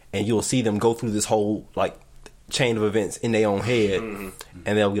there and you'll see them go through this whole like chain of events in their own head, and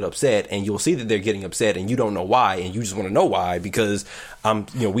they'll get upset, and you'll see that they're getting upset, and you don't know why, and you just want to know why, because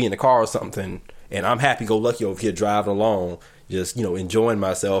we in the car or something, and I'm happy go lucky over here driving along, just enjoying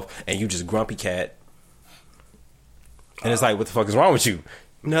myself, and you just grumpy cat. And it's like, what the fuck is wrong with you?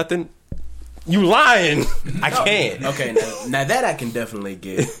 Nothing. You lying. I can't. Okay, now that I can definitely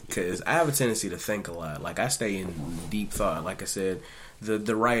get, because I have a tendency to think a lot. Like, I stay in deep thought. Like I said,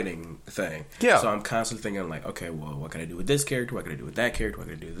 the writing thing. Yeah. So I'm constantly thinking, like, okay, well, what can I do with this character? What can I do with that character? What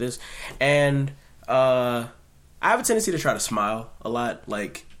can I do with this? And I have a tendency to try to smile a lot,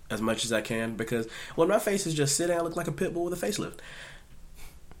 like, as much as I can, because, well, my face is just sitting, I look like a pit bull with a facelift.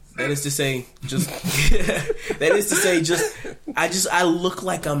 That is to say, I look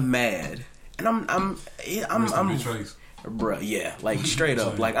like I'm mad, and I'm bruh, yeah, like straight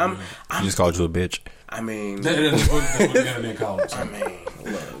up, like I'm. He just called you a bitch. I mean, that's what the internet calls. I mean,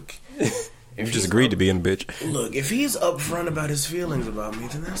 look, You just agreed to being a bitch. Look, if he's upfront about his feelings about me,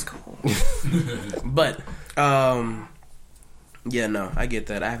 then that's cool. But, yeah, no, I get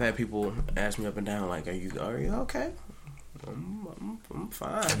that. I've had people ask me up and down, like, "Are you okay?" I'm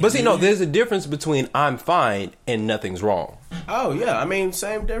fine. But see, no, there's a difference between I'm fine and nothing's wrong. Oh, yeah. I mean,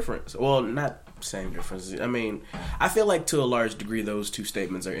 same difference. Well, not same difference. I mean, I feel like to a large degree those two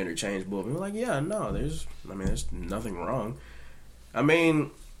statements are interchangeable. People are like, yeah, no, there's nothing wrong. I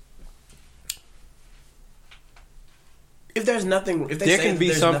mean, if there's nothing... If there can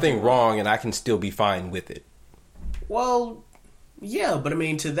be something wrong and I can still be fine with it. Well, yeah, but I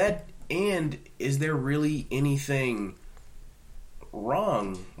mean, to that end, is there really anything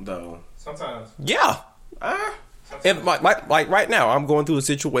wrong, though? Sometimes. Yeah. If like right now, I'm going through a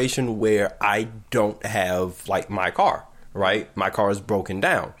situation where I don't have like my car. Right, my car is broken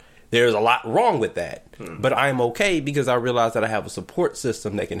down. There's a lot wrong with that, but I'm okay because I realize that I have a support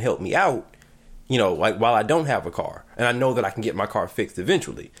system that can help me out. Like while I don't have a car, and I know that I can get my car fixed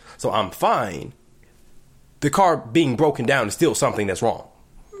eventually, so I'm fine. The car being broken down is still something that's wrong.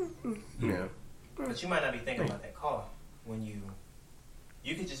 Yeah, but you might not be thinking about that car when you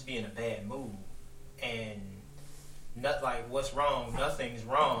could just be in a bad mood and not like what's wrong. Nothing's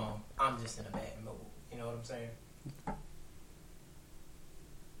wrong. I'm just in a bad mood. You know what I'm saying?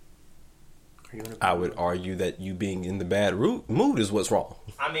 I would argue that you being in the bad mood is what's wrong.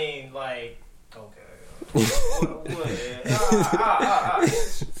 I mean, like, okay.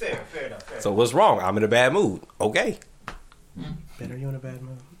 Fair enough. So what's wrong? I'm in a bad mood. Okay. Ben, are you in a bad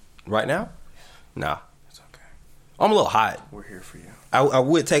mood? Right now? Nah. It's okay. I'm a little hot. We're here for you. I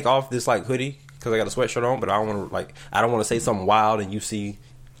would take off this like hoodie because I got a sweatshirt on, but I don't want to say something wild and you see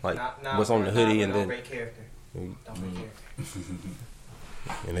like what's on the hoodie and then break character. Don't break character.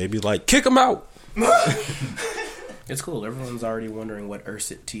 And they be like, kick him out. It's cool. Everyone's already wondering what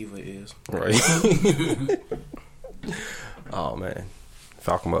Ursativa is. Right. Oh, man.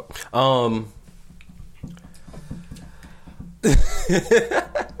 Falcon up.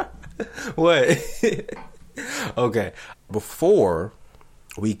 What? Okay. Before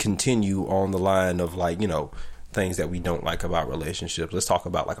we continue on the line of things that we don't like about relationships, let's talk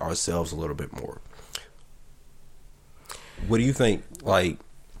about ourselves a little bit more. What do you think, I'm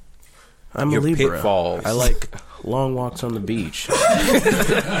your a Libra. pitfalls? I like long walks on the beach.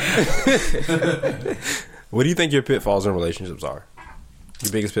 What do you think your pitfalls in relationships are?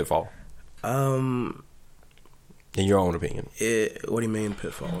 Your biggest pitfall? In your own opinion. What do you mean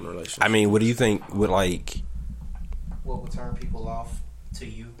pitfall in a relationship? I mean, what do you think would what would turn people off to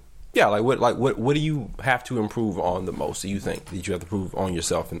you? Yeah, what do you have to improve on the most? Do you think that you have to improve on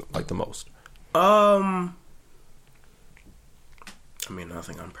yourself and the most? I mean, I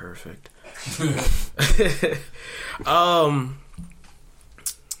think I'm perfect.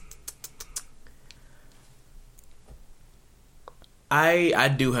 I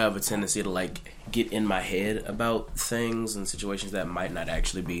do have a tendency to get in my head about things and situations that might not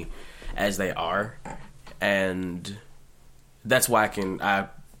actually be as they are, and that's why I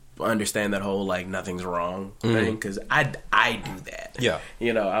understand that whole like nothing's wrong thing, because I do that. Yeah.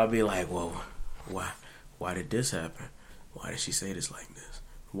 You know, I'll be like, well, why did this happen? Why did she say this like this?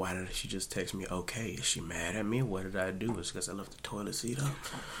 Why did she just text me? Okay, is she mad at me? What did I do? It's because I left the toilet seat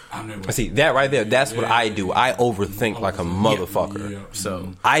up. See, that right there, that's what I do. I overthink like a motherfucker. Yeah.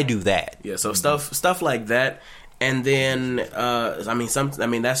 So I do that. yeah, so stuff like that. And then, that's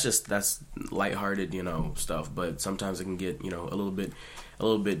lighthearted, you know, stuff. But sometimes it can get, you know, a little bit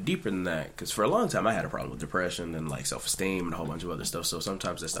deeper than that. Because for a long time, I had a problem with depression and like self-esteem and a whole bunch of other stuff. So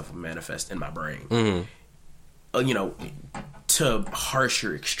sometimes that stuff will manifest in my brain, you know, to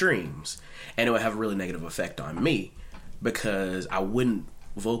harsher extremes, and it would have a really negative effect on me because I wouldn't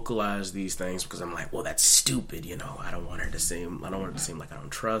vocalize these things because I'm like, well, that's stupid, you know. I don't want it to seem like I don't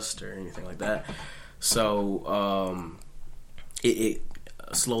trust or anything like that. So it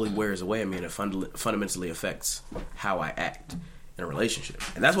slowly wears away at me, and it fundamentally affects how I act in a relationship.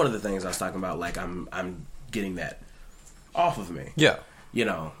 And that's one of the things I was talking about. Like I'm getting that off of me. Yeah. You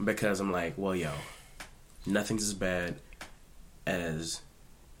know, because I'm like, well, yo, nothing's as bad as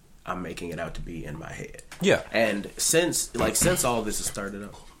I'm making it out to be in my head. Yeah. And since all this has started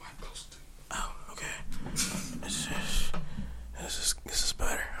up. Oh, okay. This is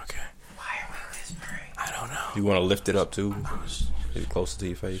better. Okay. Why am I whispering? I don't know. You want to lift it up too? Get it closer to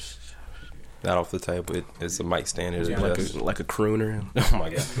your face. Not off the table. It's a mic stand. Like a crooner. Oh my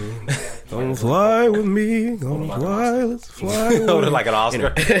god. Don't fly with me. Don't fly. Let's fly. Like an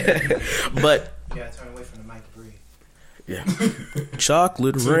Oscar. But You gotta turn away from the mic to breathe. yeah,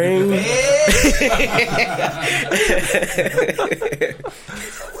 chocolate ring.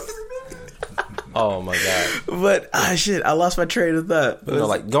 Oh my god. But shit, I lost my train of thought. You know,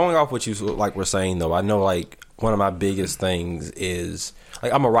 like going off what you like were saying though, I know like one of my biggest things is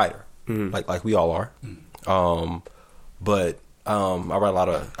like I'm a writer, like we all are, but I write a lot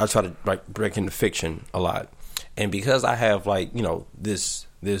of. I try to like break into fiction a lot, and because I have like you know this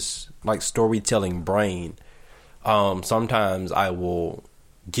like storytelling brain, sometimes I will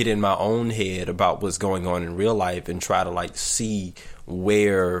get in my own head about what's going on in real life and try to like see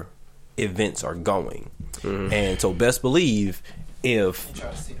where events are going, and so best believe if Try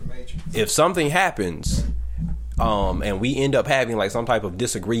to see the Matrix. if something happens and we end up having like some type of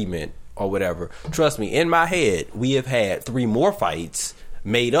disagreement or whatever, trust me, in my head we have had 3 more fights,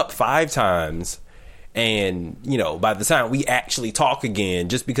 made up 5 times, and you know by the time we actually talk again,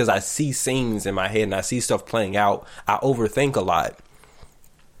 just because I see scenes in my head and I see stuff playing out, I overthink a lot.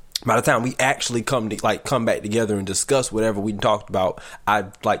 By the time we actually come back together and discuss whatever we talked about, I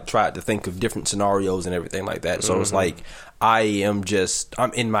like tried to think of different scenarios and everything like that. So it's like I'm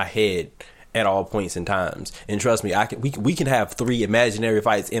in my head at all points in times. And trust me, we can have 3 imaginary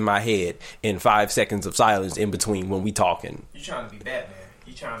fights in my head in 5 seconds of silence in between when we talking. You trying to be Batman?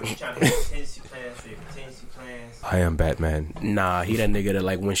 You trying to have contingency plans for your contingency plans? I am Batman. Nah, he that nigga that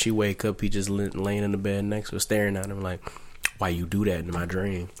like when she wake up, he just laying in the bed next to her, staring at him like, why you do that in my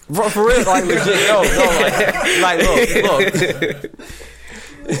dream? For real, like legit, look.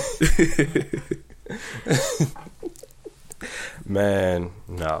 Man,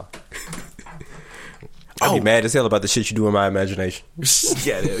 no. I'd be mad as hell about the shit you do in my imagination.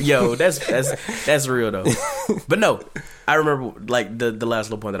 Yeah, yo, that's real though. But no, I remember like the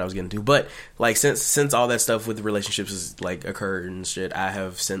last little point that I was getting to. But like since all that stuff with relationships has like occurred and shit, I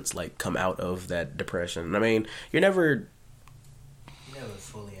have since like come out of that depression. I mean, you're never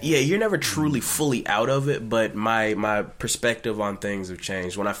truly fully out of it, but my perspective on things have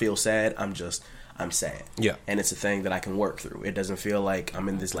changed. When I feel sad, I'm sad. Yeah. And it's a thing that I can work through. It doesn't feel like I'm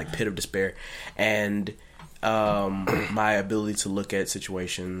in this like pit of despair. And my ability to look at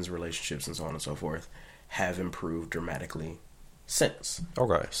situations, relationships, and so on and so forth have improved dramatically since.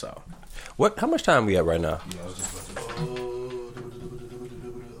 Okay. So how much time we have right now? Yeah, I was just about to.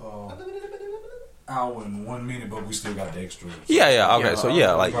 Hour and 1 minute, but we still got the extra. Yeah. Okay. So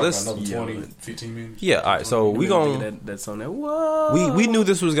yeah, like let's. Another 20, 15 minutes. Yeah. All right. So we gonna. that's on there. Whoa. We knew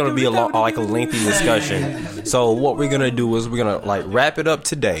this was gonna be a lengthy discussion. So what we're gonna do is we're gonna like wrap it up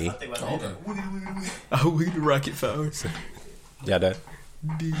today. Oh, we the rocket powers. Yeah, that.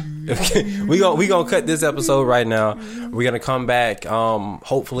 Okay, we gonna cut this episode right now. We're gonna come back.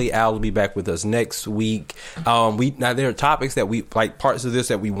 Hopefully Al will be back with us next week. Now there are topics that we like, parts of this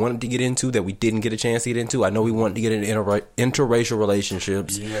that we wanted to get into that we didn't get a chance to get into. I know we wanted to get into interracial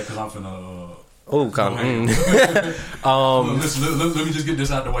relationships. Yeah, because I'm finna. Listen, let me just get this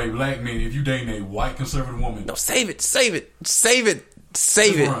out the way. Black men, if you dating a white conservative woman, no, save it.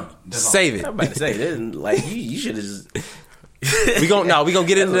 Save it. Save it. I'm about to say, this, like you should have just. We gonna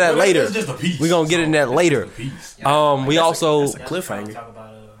get into that later. It's just a piece. We gonna get into that later. We also That's a cliffhanger. Talk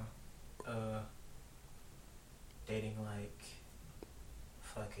about dating like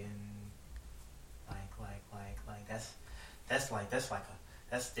fucking like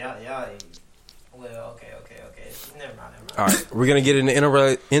that's y'all. Well, okay. Never mind. all right. We're gonna get into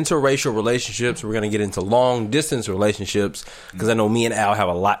interracial relationships. We're gonna get into long distance relationships because I know me and Al have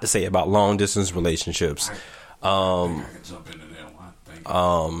a lot to say about long distance relationships. I can jump into that one. Thank you.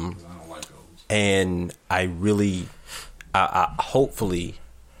 'Cause I don't like those. And I really, I hopefully,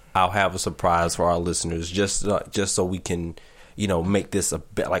 I'll have a surprise for our listeners, just so we can, make this a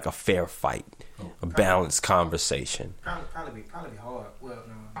bit like a fair fight, a balanced conversation. Probably be hard. Well,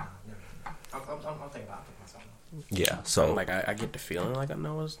 no. I'm thinking about something. Yeah. So I get the feeling like I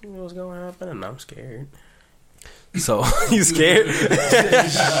know what's going to happen, and I'm scared. So you scared?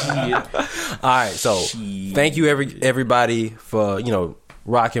 All right. So thank you everybody for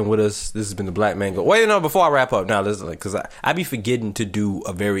rocking with us. This has been the Black Mango. Wait, no, before I wrap up, now listen, because I be forgetting to do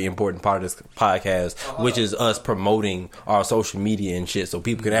a very important part of this podcast, which is us promoting our social media and shit, so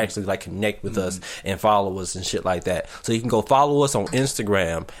people can actually connect with us and follow us and shit like that. So you can go follow us on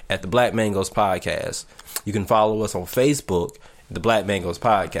Instagram at the Black Mangoes Podcast. You can follow us on Facebook, the Black Mangoes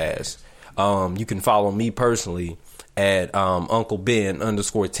Podcast. You can follow me personally at Uncle Ben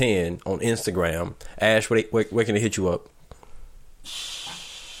 _10 on Instagram. Ash, where can they hit you up?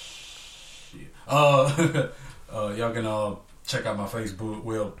 Y'all can check out my Facebook.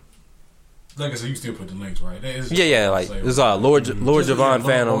 Well, like I said, you still put the links right. There's Lord Javon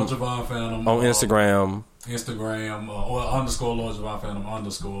Phantom. Lord Javon Phantom on Instagram. Or _Lord Javon Phantom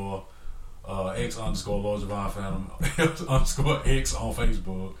X _Lord Javon Phantom _X on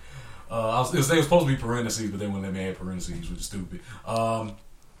Facebook. They were supposed to be parentheses, but they wouldn't let me add parentheses, which is stupid. SoundCloud.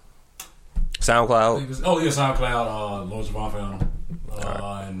 SoundCloud. Lord Javon Phantom.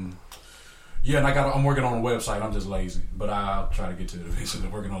 And I'm working on a website. I'm just lazy, but I'll try to get to it eventually.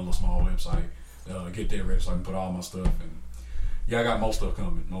 Working on a little small website, get that ready so I can put all my stuff. And I got most stuff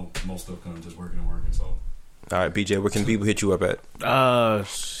coming. Most stuff coming. Just working. So. All right, BJ, where can people hit you up at?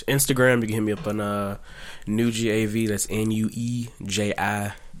 Instagram. You can hit me up on NueJiv. That's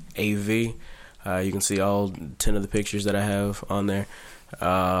NueJiv. You can see all 10 of the pictures that I have on there.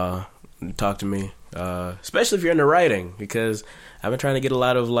 Talk to me, especially if you're into writing, because I've been trying to get a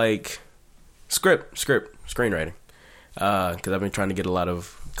lot of script screenwriting, because I've been trying to get a lot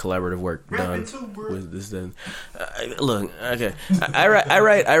of collaborative work done with this. Look, okay, I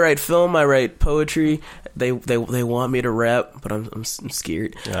write film, I write poetry. They want me to rap, but I'm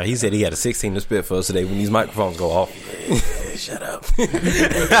scared. He said he had a 16 to spit for us today when these microphones go off. Shut up,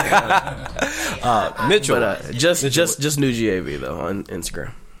 Mitchell. But just NueJiv though on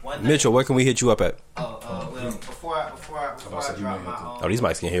Instagram. Mitchell, where can we hit you up at? Well, before I drop my these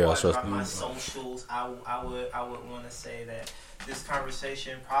mics can hear us. Drop my socials, I would want to say that this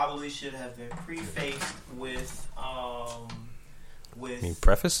conversation probably should have been prefaced with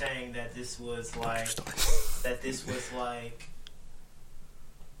preface saying that this was like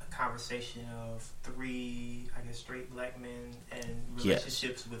a conversation of 3, I guess, straight black men and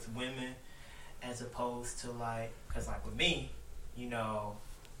relationships with women, as opposed to because with me,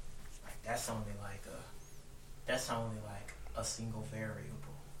 that's only a single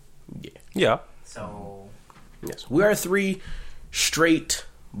variable. Yeah. So yes, we are 3 straight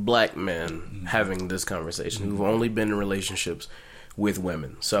black men having this conversation who've only been in relationships with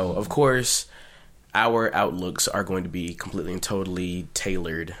women. So of course, our outlooks are going to be completely and totally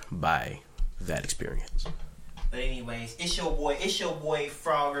tailored by that experience. But anyways, it's your boy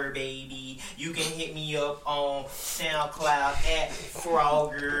Frogger, baby. You can hit me up on SoundCloud at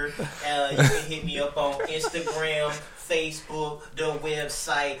Frogger. You can hit me up on Instagram, Facebook, the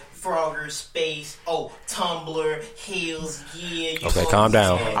website, Frogger Space, Tumblr, Hills, yeah. Okay, calm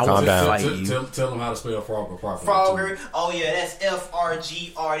down. Calm down. Tell them how to spell Frogger properly. Frogger, that's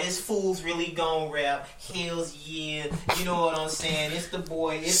FRGR. This fool's really gon' rap. Hills, yeah. You know what I'm saying? It's the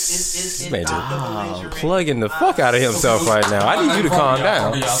boy. It's man just plugging the fuck out of himself right now. I need you to calm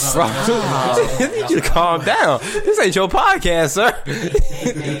down. I need you to calm down. This ain't your podcast, sir.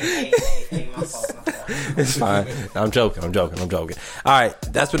 Hey, my fault. It's fine. I'm joking. All right,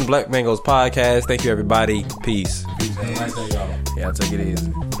 that's been the Black Mangoes Podcast. Thank you, everybody. Peace. Nice day, y'all. Yeah, I'll take it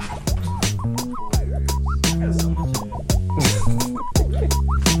easy.